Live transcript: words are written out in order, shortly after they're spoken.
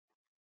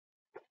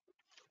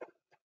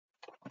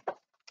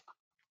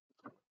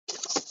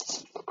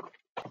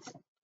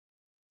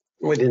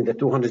within the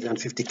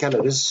 250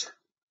 calories.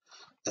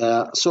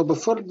 So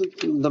before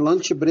the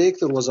lunch break,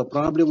 there was a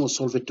problem. We'll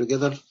solve it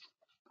together.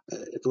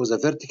 It was a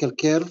vertical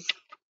curve,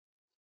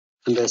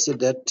 and I said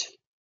that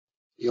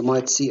you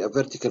might see a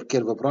vertical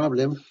curve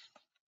problem.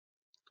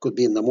 It could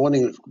be in the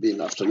morning, it could be in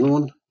the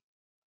afternoon,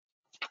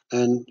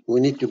 and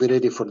we need to be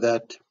ready for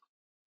that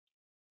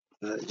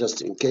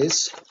just in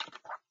case.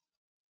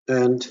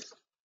 And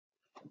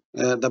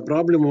the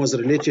problem was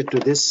related to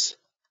this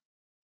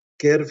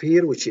curve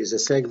here, which is a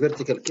sag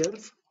vertical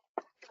curve,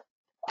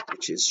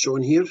 which is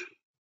shown here.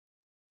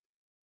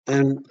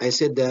 And I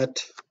said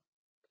that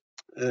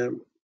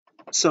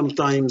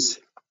sometimes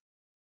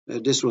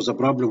this was a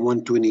problem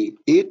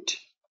 128.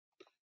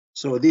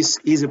 So these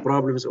easy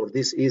problems or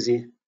these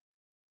easy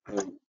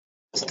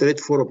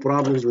straightforward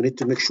problems, we need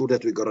to make sure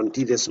that we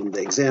guarantee this on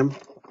the exam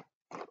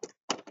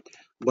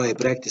by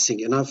practicing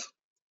enough.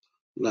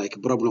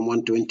 Like problem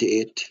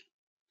 128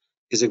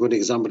 is a good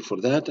example for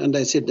that. And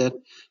I said that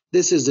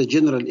this is the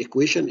general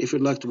equation. If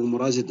you'd like to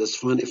memorize it, that's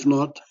fine. If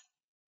not,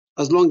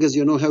 as long as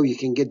you know how you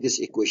can get this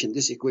equation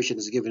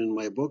is given in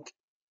my book,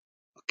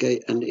 okay,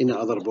 and in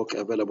other book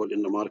available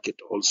in the market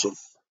also.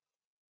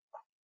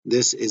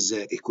 This is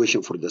the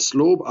equation for the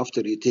slope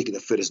after you take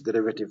the first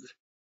derivative.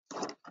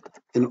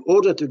 In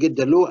order to get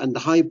the low and the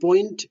high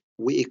point,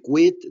 we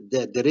equate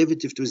the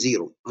derivative to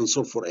 0 and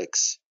solve for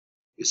x.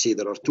 You see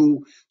there are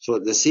two, so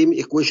the same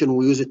equation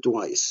we use it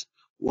twice.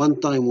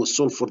 One time we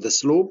solve for the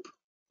slope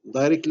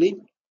directly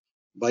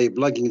by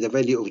plugging the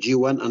value of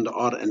g1 and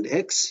r and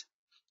x.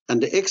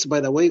 And the x, by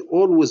the way,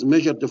 always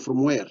measured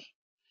from where?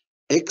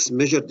 X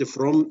measured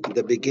from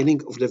the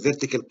beginning of the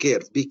vertical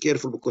curve. Be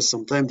careful because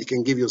sometimes they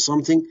can give you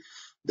something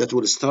that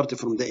will start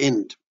from the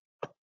end.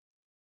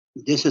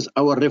 This is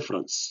our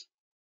reference.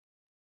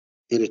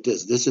 Here it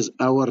is. This is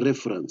our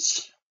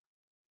reference.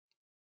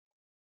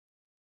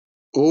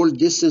 All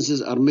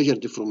distances are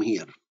measured from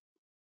here.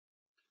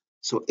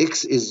 So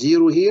x is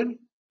 0 here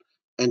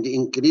and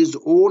increased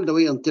all the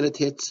way until it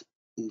hits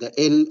the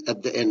L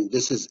at the end.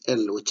 This is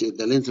L, which is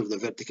the length of the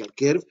vertical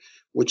curve,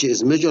 which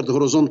is measured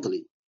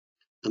horizontally.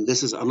 And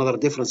this is another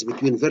difference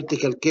between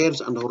vertical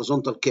curves and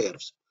horizontal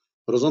curves.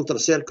 Horizontal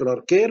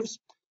circular curves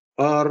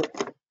are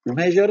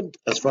measured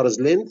as far as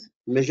length,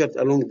 measured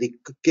along the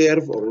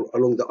curve or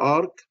along the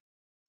arc.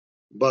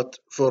 But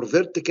for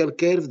vertical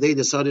curve, they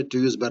decided to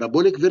use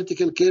parabolic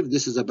vertical curve.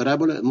 This is a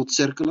parabola, not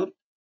circular.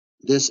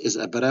 This is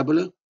a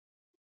parabola.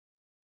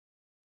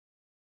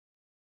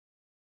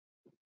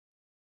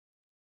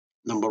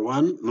 Number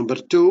one. Number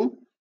two,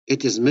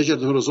 it is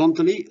measured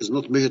horizontally, is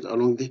not measured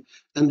along the,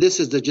 and this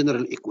is the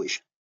general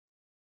equation.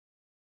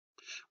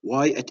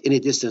 Y at any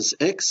distance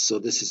x, so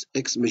this is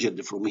x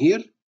measured from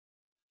here,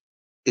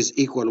 is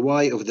equal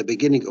y of the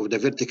beginning of the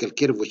vertical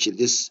curve, which is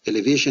this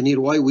elevation here.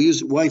 Y, we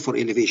use y for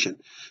elevation.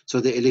 So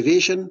the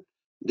elevation,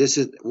 this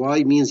is,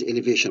 y means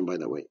elevation, by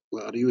the way.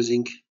 We are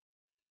using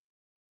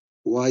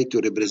y to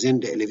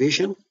represent the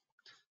elevation.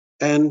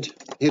 And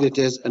here it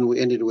is, and we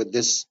ended with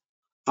this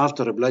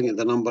after plugging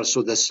the number.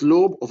 So the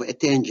slope of a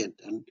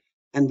tangent,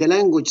 and the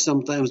language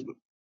sometimes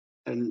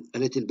a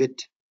little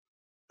bit,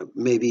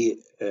 maybe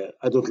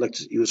I don't like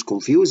to use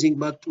confusing,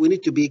 but we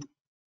need to be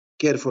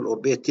careful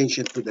or pay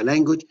attention to the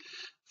language.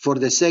 For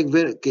the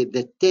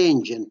the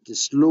tangent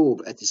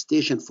slope at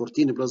station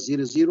 14 plus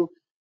 0, 0,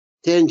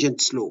 tangent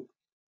slope.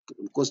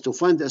 Because to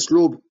find the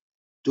slope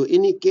to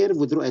any curve,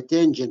 we draw a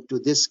tangent to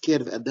this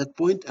curve at that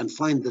point and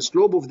find the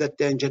slope of that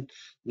tangent.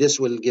 This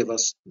will give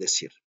us this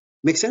here.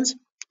 Make sense?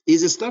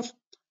 Easy stuff?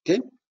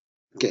 Okay.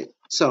 Okay.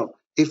 So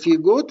if you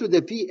go to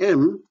the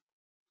PM,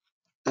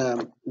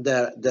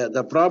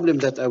 the problem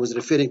that I was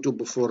referring to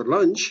before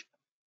lunch,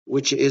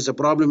 which is a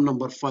problem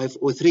number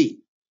 503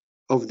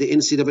 of the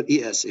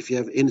NCEES. If you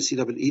have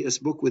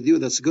NCEES book with you,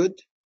 that's good.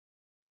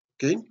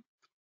 Okay.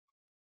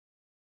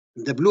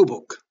 The blue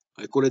book.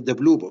 I call it the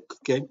blue book.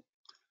 Okay.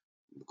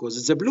 Because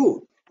it's a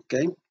blue.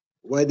 Okay.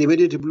 Why they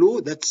made it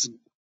blue? That's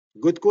a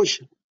good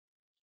question.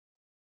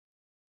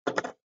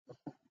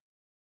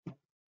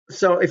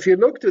 So if you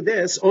look to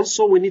this,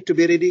 also we need to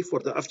be ready for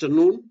the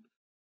afternoon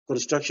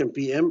construction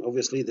PM.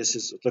 Obviously, this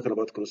is talking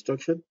about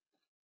construction.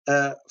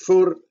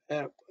 For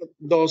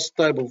those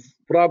type of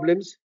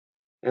problems,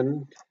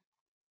 and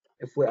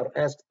if we are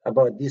asked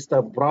about these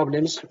type of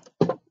problems,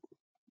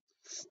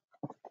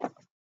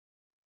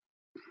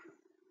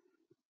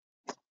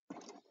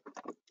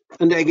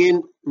 and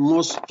again,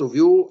 most of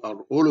you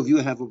or all of you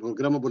have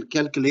programmable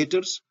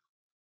calculators,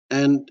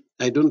 and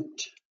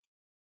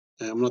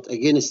I'm not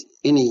against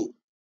any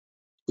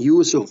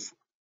use of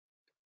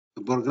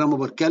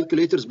programmable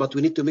calculators, but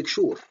we need to make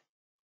sure.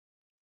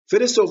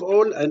 First of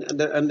all, and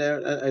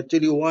I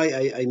tell you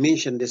why I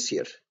mentioned this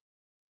here.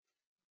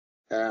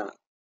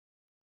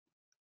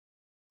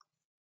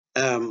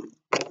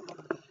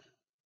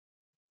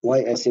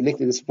 Why I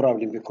selected this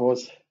problem,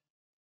 because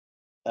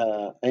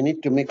I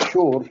need to make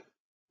sure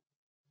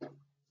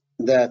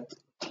that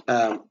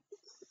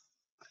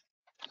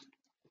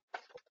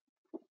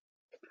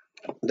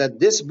that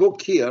this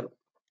book here,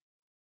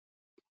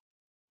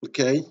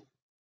 okay,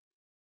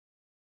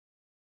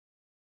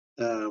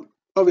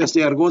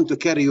 obviously are going to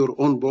carry your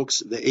own books,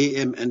 the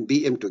AM and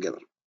BM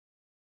together.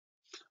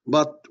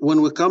 But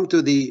when we come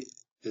to the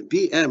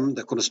BM,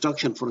 the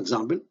construction, for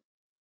example,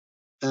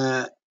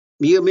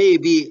 you may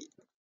be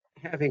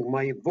having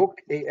my book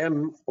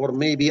AM or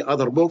maybe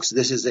other books.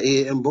 This is the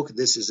AM book.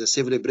 This is the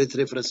Civil Bridge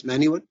Reference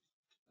Manual,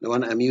 the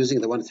one I'm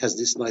using, the one that has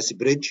this nice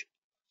bridge.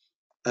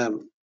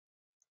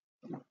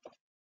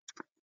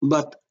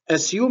 But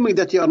assuming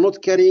that you are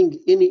not carrying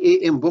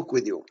any AM book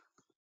with you.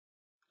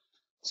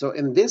 So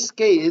in this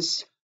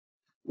case,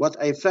 what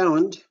I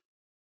found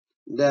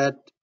that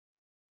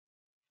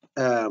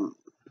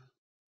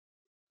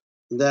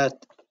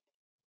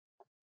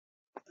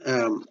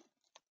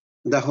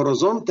the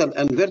horizontal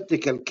and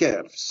vertical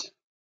curves.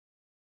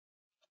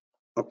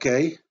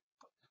 Okay,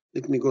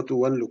 let me go to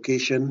one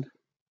location.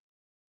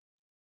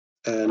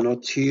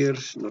 Not here,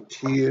 not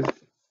here,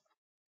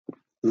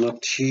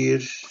 not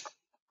here.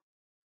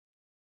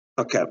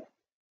 Okay,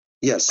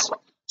 yes.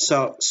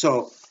 So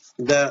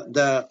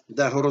the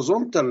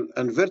horizontal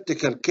and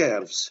vertical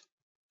curves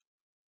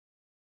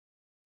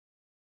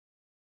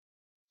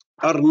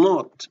are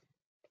not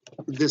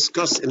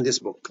discussed in this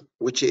book,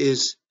 which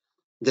is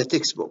the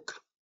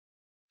textbook.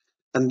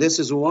 And this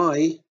is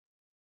why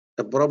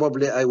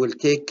probably I will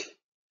take,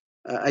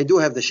 I do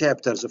have the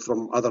chapters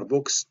from other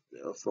books,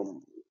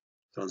 from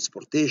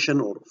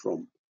transportation or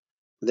from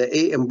the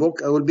AM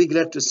book. I will be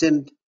glad to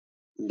send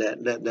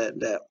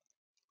the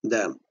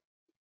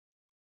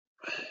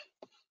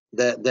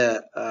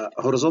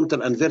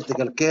horizontal and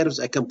vertical curves.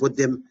 I can put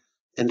them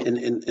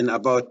in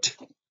about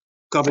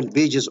couple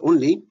pages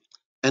only,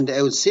 and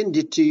I will send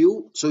it to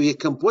you so you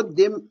can put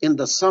them in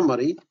the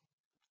summary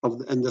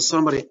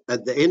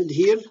at the end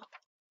here.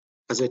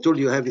 As I told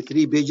you, I have the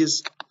 3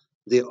 pages.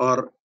 They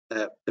are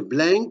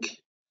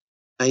blank.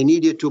 I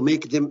need you to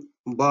make them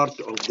part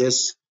of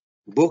this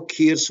book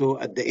here. So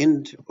at the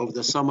end of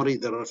the summary,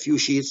 there are a few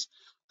sheets,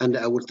 and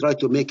I will try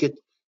to make it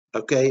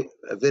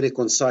very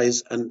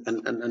concise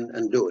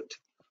and do it.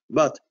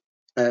 But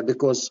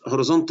because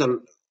horizontal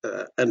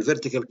and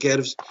vertical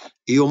curves,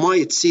 you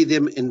might see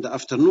them in the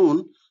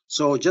afternoon.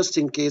 So just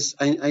in case,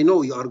 I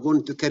know you are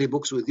going to carry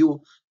books with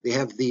you. They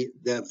have the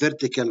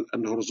vertical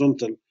and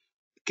horizontal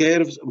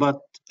curves,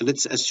 but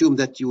let's assume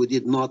that you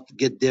did not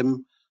get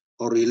them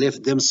or you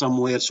left them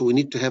somewhere. So we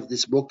need to have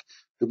this book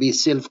to be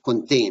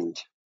self-contained.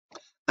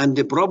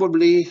 And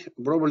probably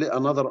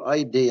another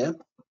idea,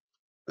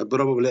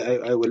 probably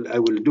I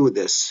will do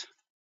this.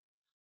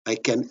 I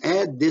can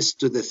add this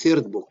to the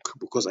 3rd book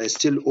because I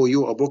still owe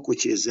you a book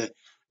which is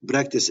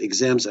Practice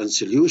Exams and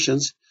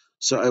Solutions.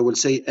 So I will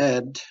say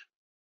add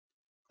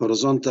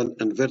horizontal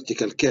and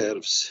vertical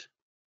curves.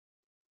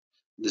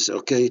 This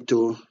okay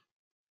to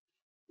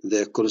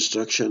the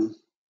construction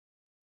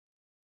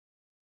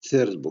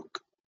 3rd book.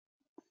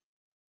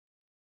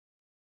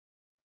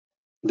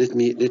 Let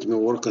me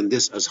work on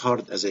this as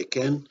hard as I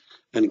can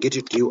and get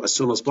it to you as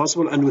soon as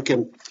possible, and we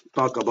can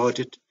talk about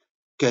it.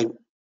 Okay.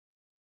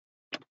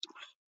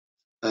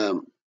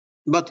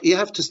 But you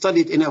have to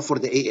study it enough for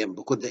the AM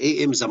because the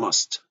AM is a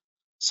must.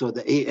 So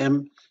the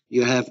AM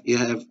you have,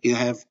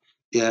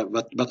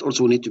 but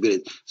also we need to be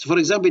ready. So for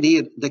example,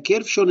 here the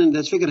curve shown in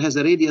this figure has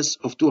a radius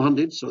of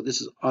 200. So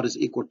this is R is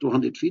equal to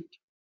 200 feet,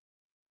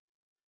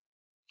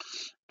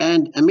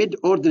 and a mid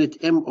ordinate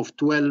M of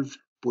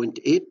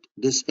 12.8.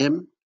 This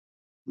M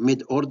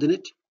mid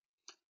ordinate.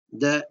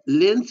 The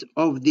length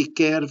of the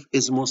curve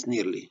is most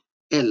nearly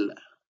L.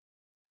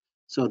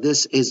 So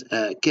this is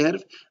a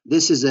curve.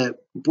 This is a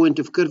point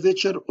of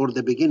curvature or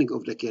the beginning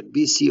of the curve,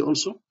 BC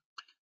also,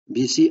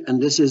 BC,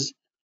 and this is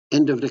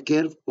end of the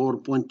curve or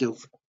point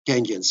of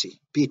tangency,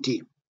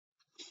 PT.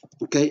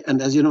 Okay,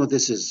 and as you know,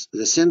 this is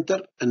the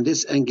center, and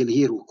this angle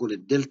here, we call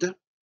it delta.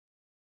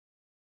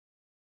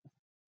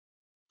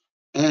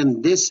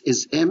 And this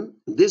is M.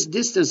 This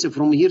distance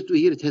from here to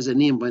here, it has a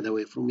name, by the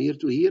way. From here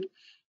to here,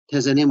 it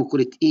has a name, we call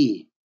it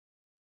E.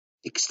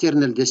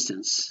 External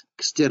distance,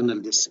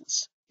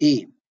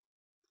 E.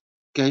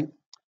 Okay,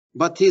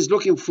 but he's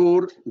looking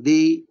for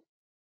the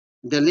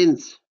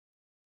length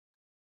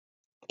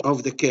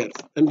of the curve,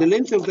 and the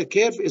length of the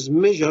curve is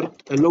measured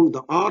along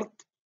the arc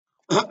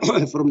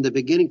from the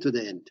beginning to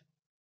the end.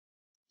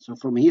 So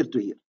from here to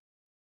here.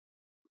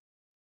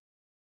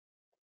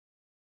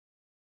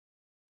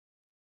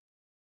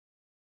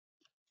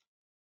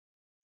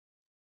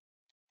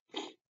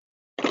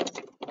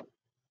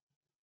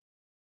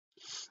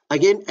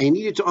 Again, I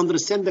need you to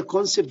understand the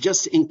concept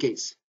just in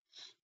case.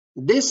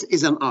 This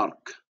is an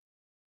arc.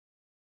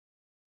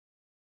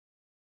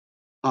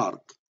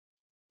 Arc,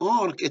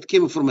 it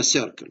came from a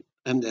circle.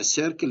 And a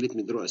circle, let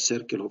me draw a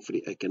circle.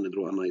 Hopefully I can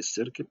draw a nice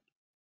circle.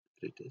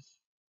 There it is.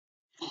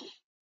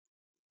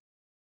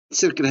 The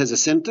circle has a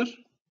center.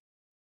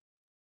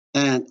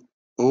 And,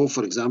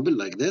 for example,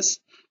 like this.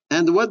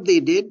 And what they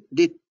did,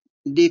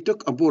 they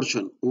took a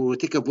portion. We'll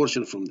take a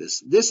portion from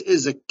this. This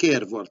is a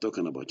curve we're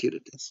talking about. Here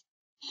it is.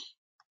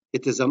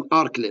 It is an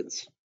arc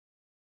length.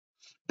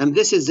 And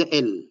this is the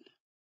L.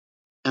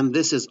 And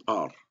this is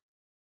R.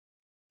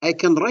 I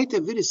can write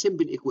a very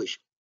simple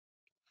equation.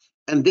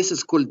 And this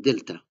is called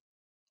delta.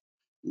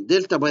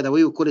 Delta, by the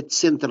way, we call it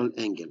central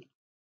angle.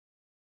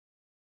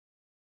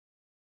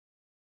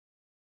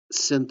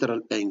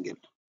 Central angle.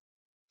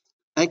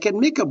 I can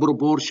make a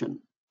proportion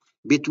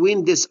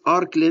between this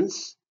arc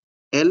length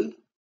L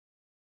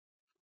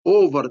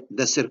over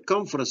the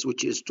circumference,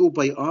 which is 2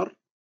 pi r.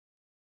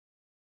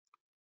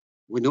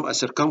 We know a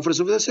circumference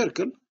of the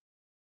circle.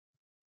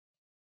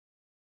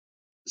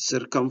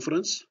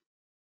 Circumference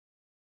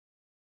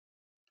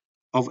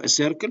of a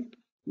circle.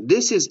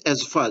 This is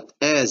as far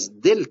as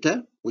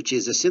delta, which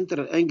is a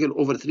central angle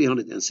over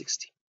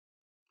 360.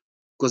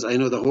 Because I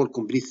know the whole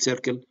complete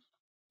circle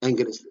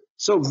angle is.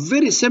 So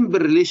very simple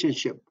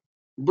relationship.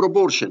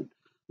 Proportion.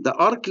 The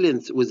arc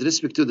length with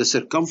respect to the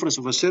circumference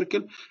of a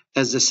circle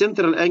as the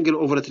central angle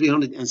over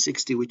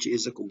 360, which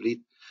is a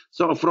complete.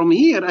 So from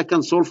here, I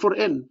can solve for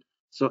L.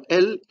 So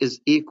L is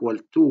equal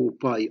to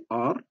pi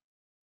r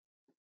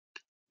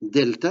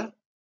delta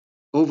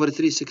over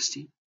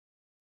 360.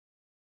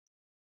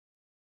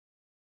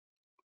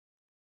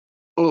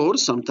 Or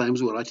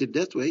sometimes we write it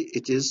that way.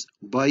 It is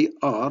pi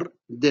r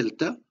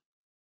delta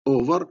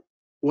over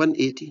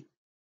 180.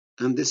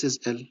 And this is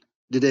L.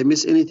 Did I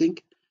miss anything?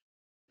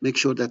 Make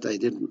sure that I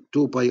didn't.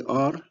 2 pi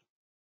r.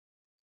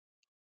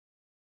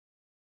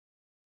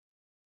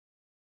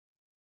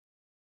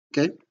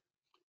 Okay.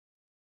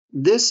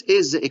 This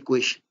is the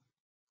equation.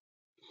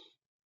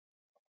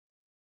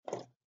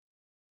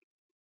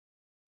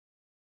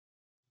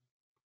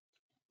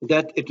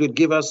 That it will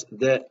give us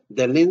the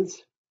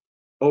length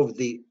of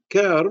the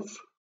curve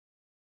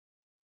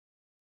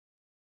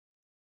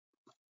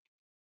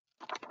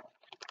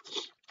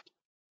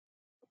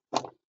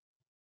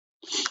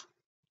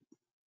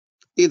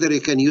either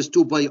you can use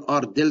 2 pi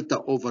r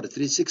delta over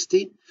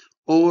 360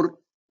 or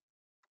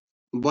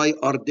pi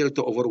r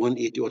delta over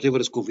 180, whatever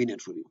is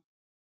convenient for you.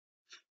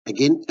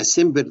 Again, a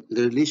simple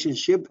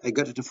relationship. I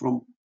got it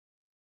from.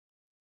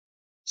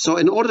 So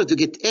in order to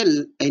get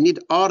L, I need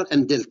r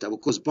and delta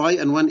because pi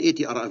and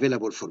 180 are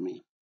available for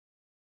me.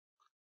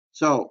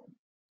 So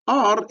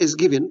r is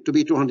given to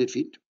be 200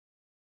 feet.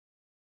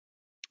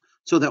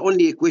 So the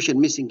only equation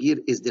missing here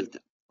is delta,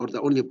 or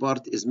the only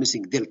part is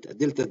missing delta.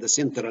 Delta, the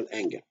central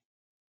angle.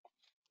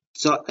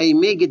 So I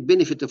may get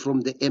benefit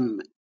from the m,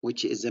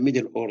 which is the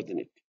middle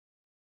ordinate.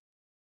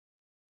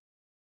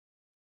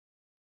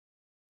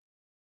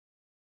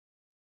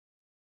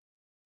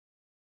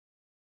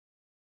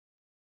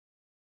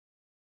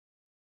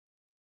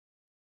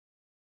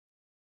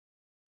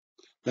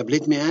 But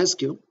let me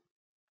ask you,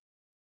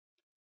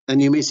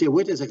 and you may say,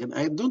 wait a second,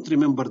 I don't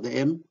remember the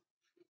m.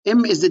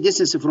 M is the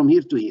distance from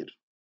here to here.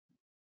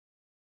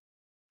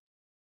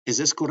 Is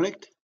this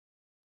correct?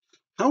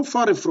 How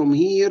far from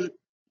here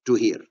to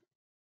here?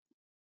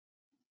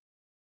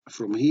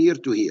 From here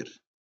to here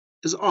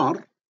is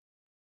r.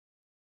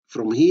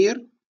 From here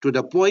to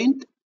the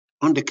point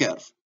on the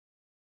curve.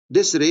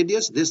 This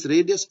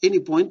radius,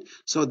 any point.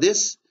 So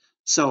this,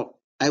 so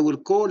I will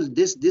call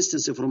this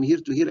distance from here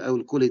to here, I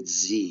will call it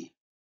z.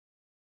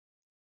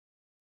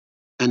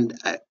 And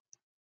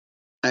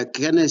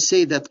can I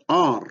say that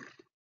r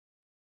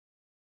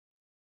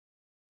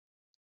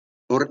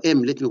or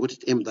m, let me put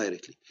it m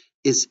directly,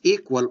 is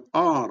equal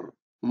r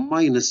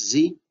minus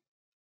z?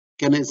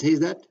 Can I say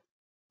that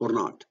or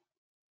not?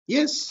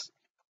 Yes.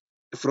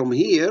 From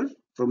here,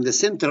 from the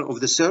center of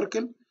the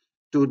circle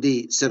to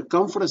the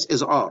circumference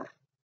is r.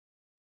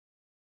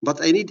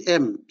 But I need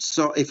m.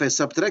 So if I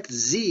subtract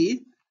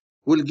z,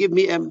 will give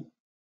me m.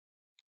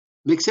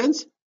 Make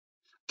sense?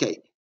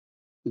 Okay.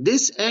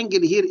 This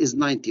angle here is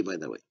 90, by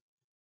the way.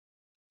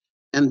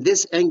 And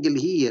this angle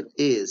here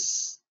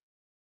is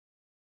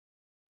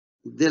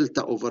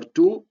delta over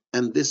 2,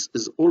 and this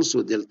is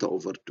also delta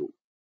over 2.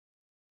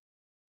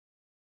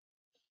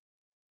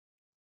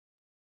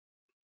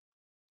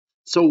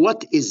 So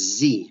what is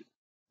z?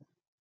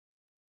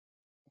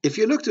 If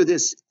you look to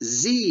this,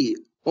 z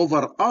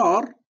over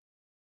r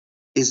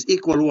is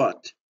equal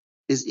what?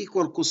 Is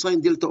equal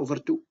cosine delta over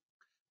 2.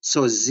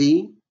 So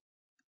z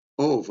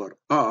over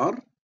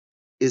r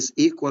is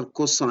equal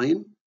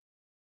cosine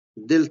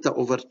delta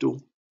over 2.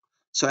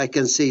 So I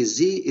can say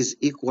z is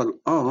equal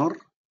r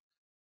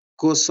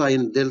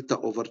cosine delta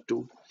over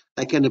 2.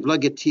 I can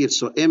plug it here.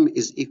 So m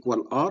is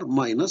equal r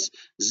minus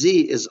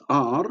z is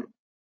r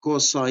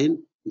cosine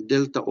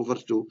delta over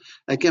 2.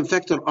 I can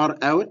factor r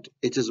out.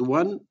 It is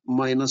 1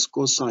 minus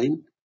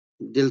cosine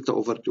delta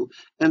over 2.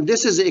 And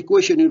this is the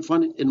equation you'll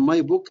find in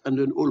my book and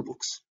in all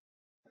books.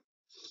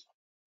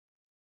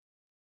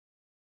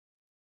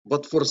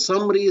 But for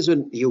some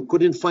reason, you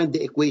couldn't find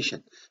the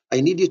equation.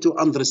 I need you to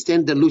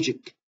understand the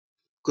logic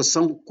because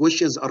some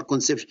questions are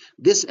conceptual.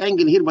 This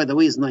angle here, by the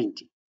way, is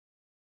 90.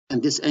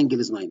 And this angle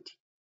is 90.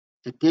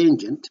 A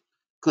tangent,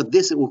 because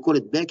this, we'll call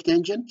it back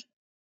tangent.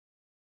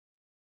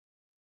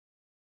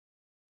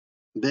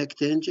 Back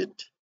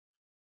tangent.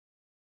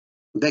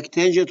 Back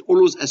tangent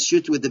always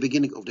associated with the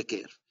beginning of the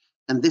curve.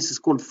 And this is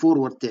called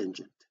forward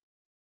tangent.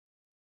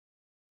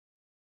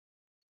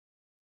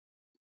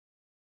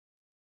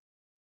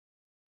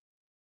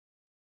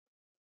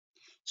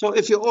 So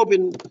if you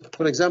open,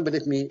 for example,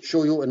 let me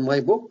show you in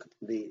my book,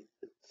 the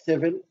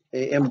 7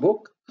 a.m.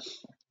 book.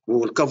 We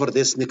will cover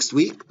this next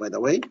week, by the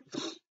way.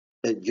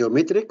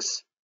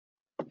 Geometrics.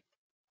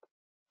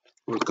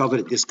 We'll cover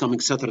it this coming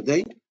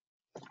Saturday.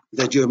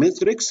 The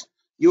geometrics.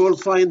 You will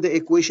find the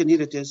equation.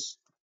 Here it is.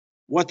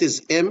 What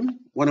is m?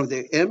 One of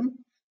the m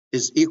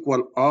is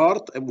equal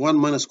r, 1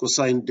 minus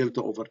cosine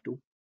delta over 2.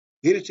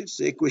 Here it is,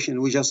 the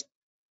equation. We just,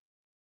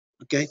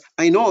 okay.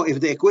 I know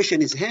if the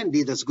equation is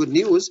handy, that's good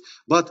news,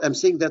 but I'm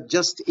saying that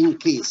just in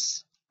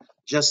case.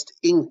 Just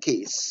in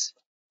case.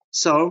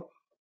 So,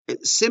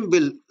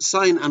 simple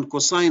sine and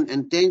cosine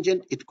and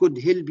tangent, it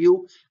could help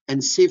you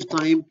and save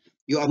time.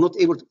 You are not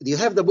able to, you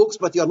have the books,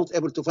 but you are not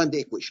able to find the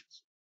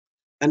equations.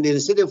 And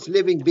instead of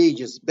flipping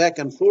pages back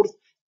and forth,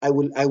 I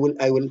will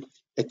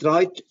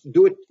try to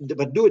do it,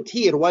 but do it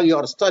here while you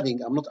are studying.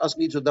 I'm not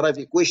asking you to derive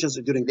equations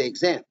during the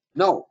exam.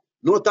 No,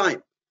 no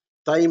time.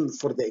 Time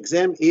for the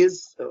exam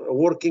is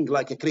working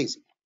like a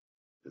crazy.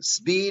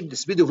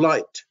 Speed of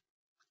light,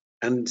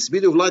 and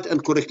speed of light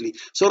and correctly.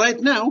 So right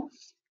now,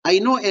 I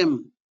know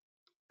M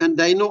and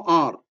I know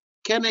R.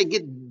 Can I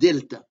get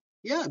delta?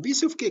 Yeah,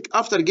 piece of cake.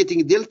 After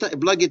getting delta,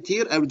 plug it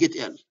here, I will get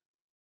L.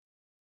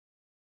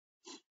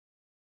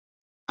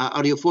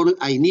 Are you following?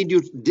 I need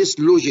you this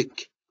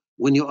logic.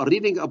 When you are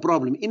reading a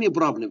problem, any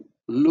problem,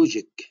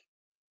 logic.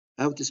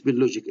 How to spell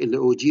logic?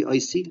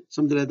 L-O-G-I-C,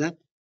 something like that?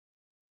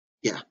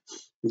 Yeah,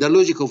 the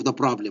logic of the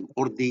problem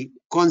or the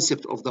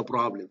concept of the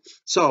problem.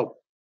 So,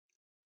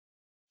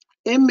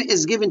 M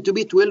is given to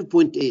be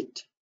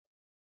 12.8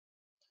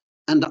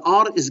 and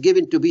R is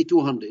given to be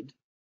 200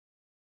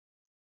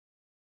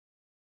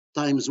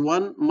 times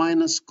 1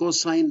 minus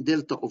cosine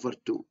delta over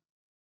 2.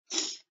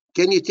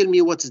 Can you tell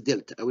me what's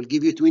delta? I will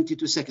give you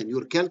 22 seconds.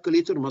 Your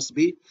calculator must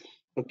be,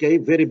 okay,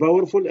 very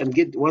powerful and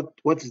get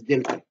what is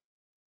delta.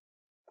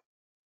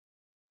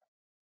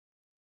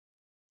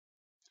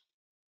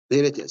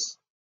 There it is.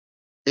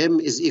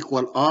 M is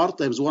equal R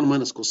times 1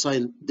 minus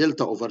cosine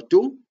delta over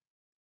 2.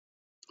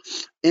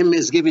 M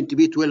is given to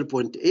be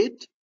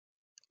 12.8.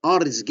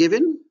 R is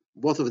given.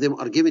 Both of them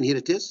are given. Here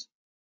it is.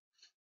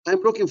 I'm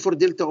looking for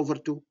delta over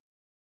 2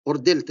 or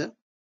delta,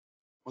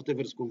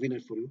 whatever is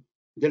convenient for you.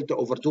 Delta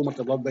over 2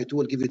 multiplied by 2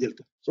 will give you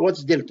delta. So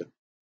what's delta?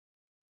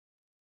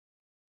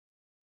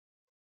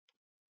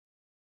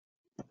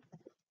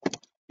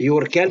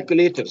 Your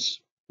calculators,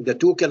 the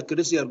two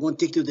calculators you are going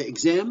to take to the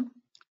exam,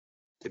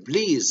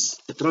 please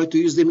try to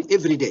use them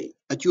every day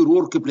at your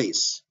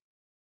workplace.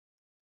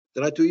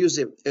 Try to use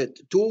them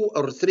at 2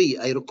 or 3.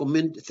 I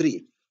recommend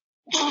 3.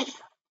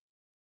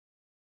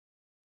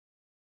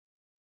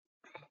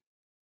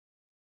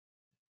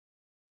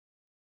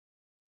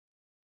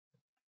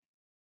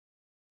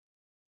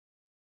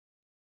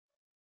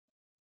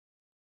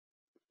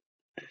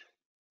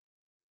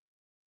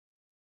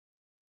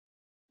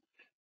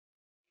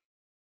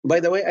 By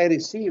the way, I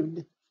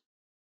received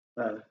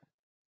I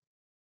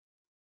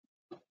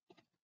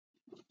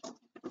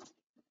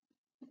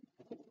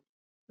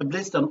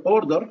placed an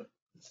order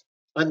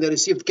and I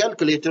received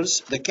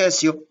calculators, the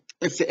Casio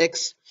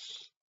FX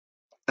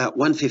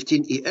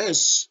 115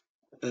 ES.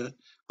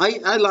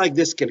 I like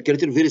this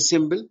calculator, very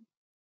simple.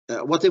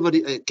 Whatever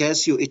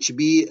Casio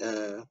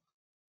HB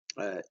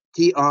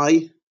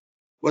TI,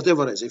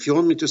 whatever it is. If you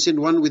want me to send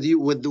one with you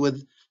with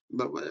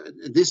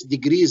this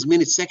degrees,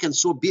 minutes,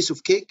 seconds, so piece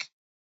of cake.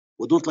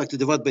 We don't like to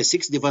divide by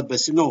 6, divide by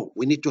 6. No,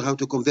 we need to how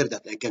to convert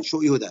that. I can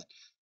show you that.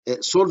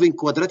 Solving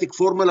quadratic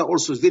formula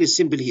also is very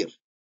simple here.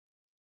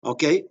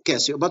 Okay,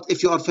 Casio. But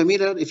if you are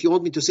familiar, if you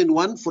want me to send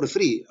one for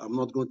free, I'm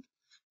not going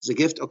the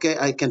gift. Okay,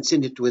 I can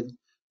send it with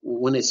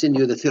when I send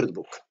you the third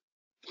book.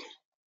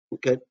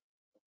 Okay,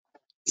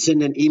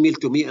 send an email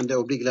to me and I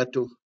will be glad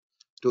to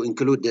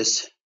include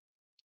this.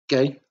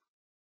 Okay,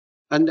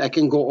 and I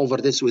can go over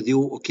this with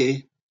you.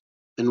 Okay,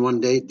 in one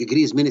day,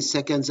 degrees, minutes,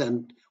 seconds,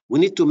 and we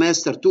need to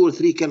master 2 or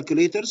 3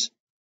 calculators,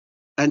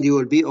 and you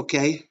will be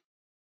okay.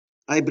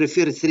 I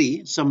prefer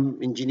 3. Some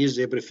engineers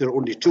they prefer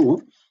only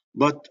 2,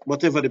 but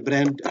whatever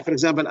brand. For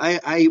example,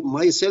 I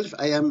myself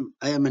I am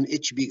an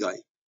HP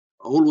guy.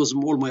 Always,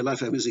 all my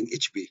life, I'm using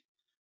HP.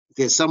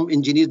 There's some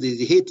engineers they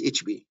hate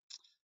HP.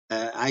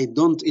 I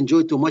don't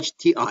enjoy too much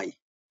TI,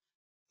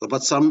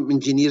 but some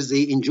engineers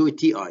they enjoy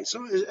TI.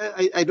 So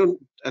I don't.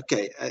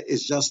 Okay,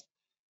 it's just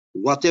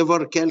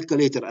whatever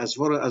calculator, as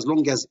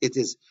long as it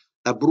is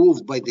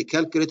approved by the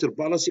calculator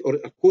policy or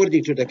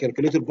according to the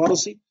calculator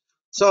policy.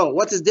 So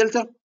what is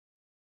delta?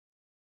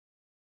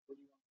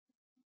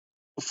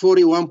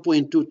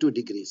 41.22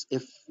 degrees.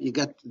 If you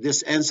got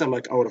this answer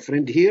like our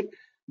friend here,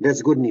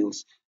 that's good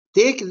news.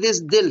 Take this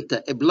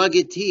delta, plug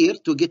it here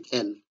to get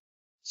L.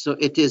 So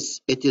it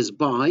is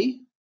by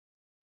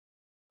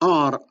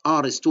R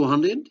is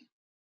 200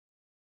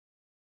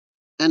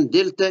 and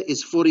delta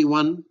is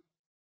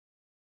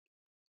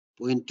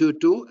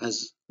 41.22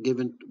 as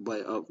given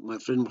by my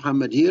friend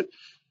Muhammad here.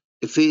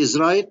 If he is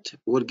right,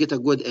 we'll get a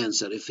good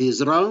answer. If he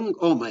is wrong,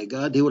 oh my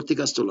God, he will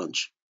take us to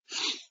lunch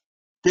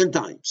 10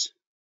 times.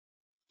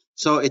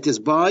 So it is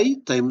by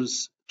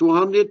times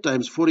 200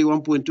 times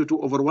 41.22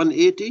 over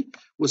 180.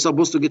 We're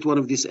supposed to get one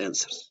of these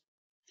answers.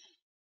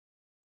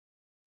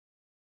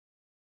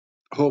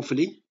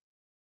 hopefully.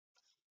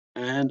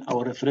 And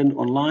our friend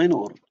online,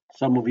 or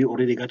some of you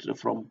already got it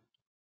from.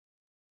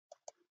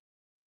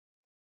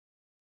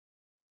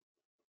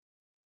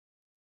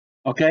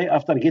 Okay,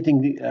 after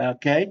getting the,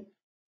 okay.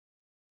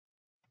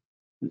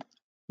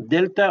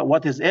 Delta,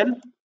 what is L?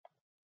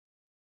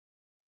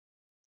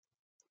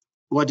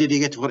 What did you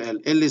get for L?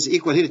 L is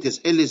equal, here it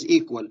is, L is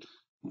equal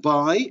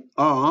by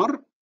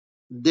R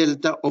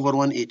delta over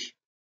 180.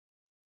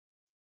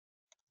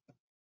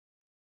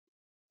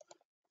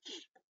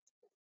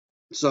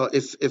 So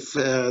if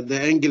the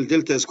angle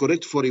delta is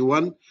correct,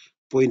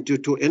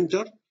 41.22,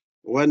 enter,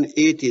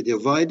 180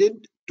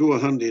 divided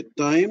 200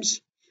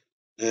 times,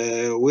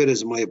 where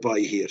is my pi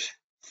here?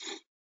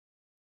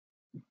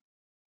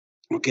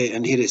 Okay,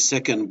 and here is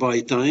second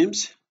pi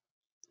times.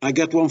 I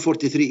got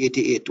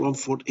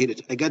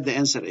 143.88. I got the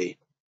answer A.